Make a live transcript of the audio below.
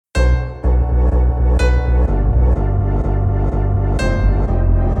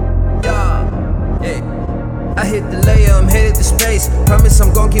face. Promise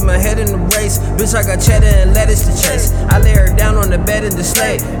I'm gon' keep my head in the race. Bitch, I got cheddar and lettuce to chase. I lay her down on the bed in the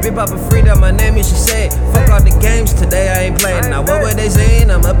slate. Rip up a freedom, my name and she say it. Fuck all the games today, I ain't playing. Now what were they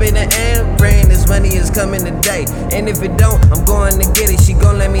saying? I'm up in the air, praying this money is coming today. And if it don't, I'm going to get it. She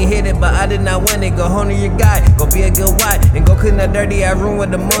gon' let me hit it, but I did not want it. Go home to your guy, go be a good wife, and go clean that dirty ass room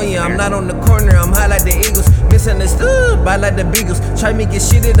with ammonia. I'm not on the corner, I'm high like the Eagles. Misunderstood, bite like the Beagles. Try me get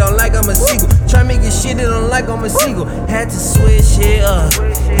shitted on like I'm a seagull. Try me get shitted on like I'm a seagull. Had to switch shit up,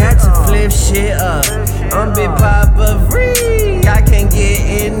 had to flip shit up. I'm Big Papa free, I can't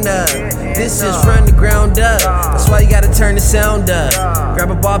get enough. This is from the ground up, that's why you gotta turn the sound up.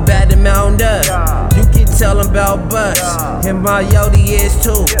 Grab a ball bat and mound up. You can tell him about bust, and my Yodi is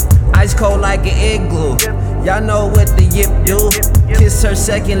too. Ice cold like an igloo. Y'all know what the yip do. Kiss her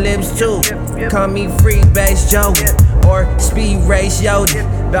second lips too. Call me free base Joey or speed race Yodi.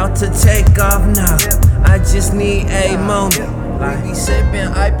 About to take off now, I just need a moment. We be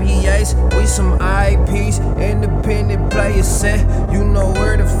sippin' IPAs, we some IPs, independent players set. You know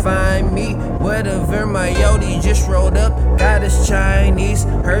where to find me. Whatever my Yodi just rolled up, got us Chinese.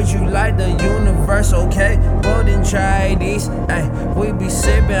 Heard you like the universe, okay? Well then try these. Ay, we be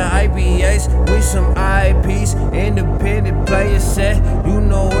sippin' IPAs, we some IPs, independent players set. You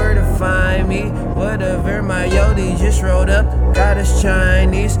know where to find me. Whatever my Yodi just rolled up, got us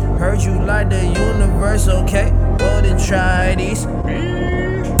Chinese. Heard you like the universe, okay? Well then try these.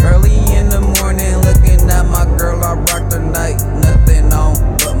 Early in the morning, looking at my girl, I rock the night. Nothing on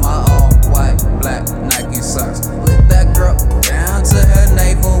but my all white, black Nike socks. Lit that girl down to her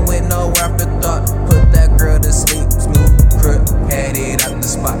navel with no afterthought. Put that girl to sleep, smooth crook, had it out the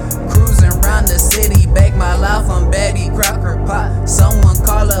spot. Cruising around the city, bake my life on Betty Crocker pot. Someone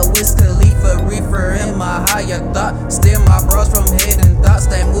call her Wiz Khalifa, reefer in my higher thought. Steal my bros from hidden thoughts,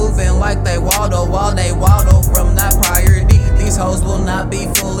 they moving like they Waldo, while they waddle from that prior D. These hoes will not be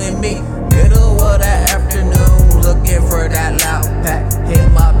fooling me. Middle of that afternoon, looking for that loud pack.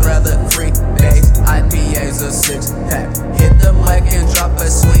 Hit my brother free base, IPA's a 6-pack. Hit the mic and drop a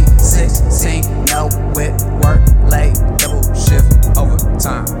sweet 16. No whip, work late, double shift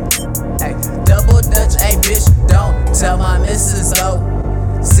overtime. Hey, double Dutch, hey bitch, don't tell my missus oh.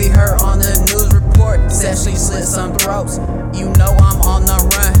 See her on the news report, said she slit some throats. You know I'm on the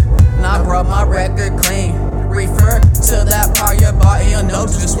run, and I brought my record clean. Refer to that prior bar, you know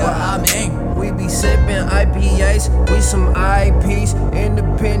just what I mean. We be sippin' IPAs, we some IPs,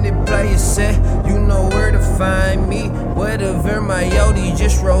 independent players set. You know where to find me. Whatever my Yodi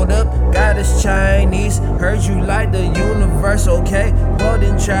just rolled up, got us Chinese. Heard you like the universe, okay? Well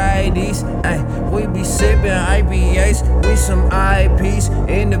then try these. Ay, we be sippin' IPAs, we some IPs,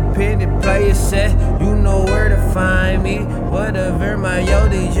 independent players set. You know where to find me. Whatever my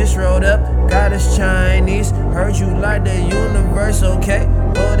Yodi just rolled up, got us Chinese. Heard you like the universe, okay?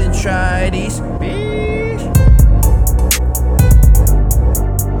 Well then try these.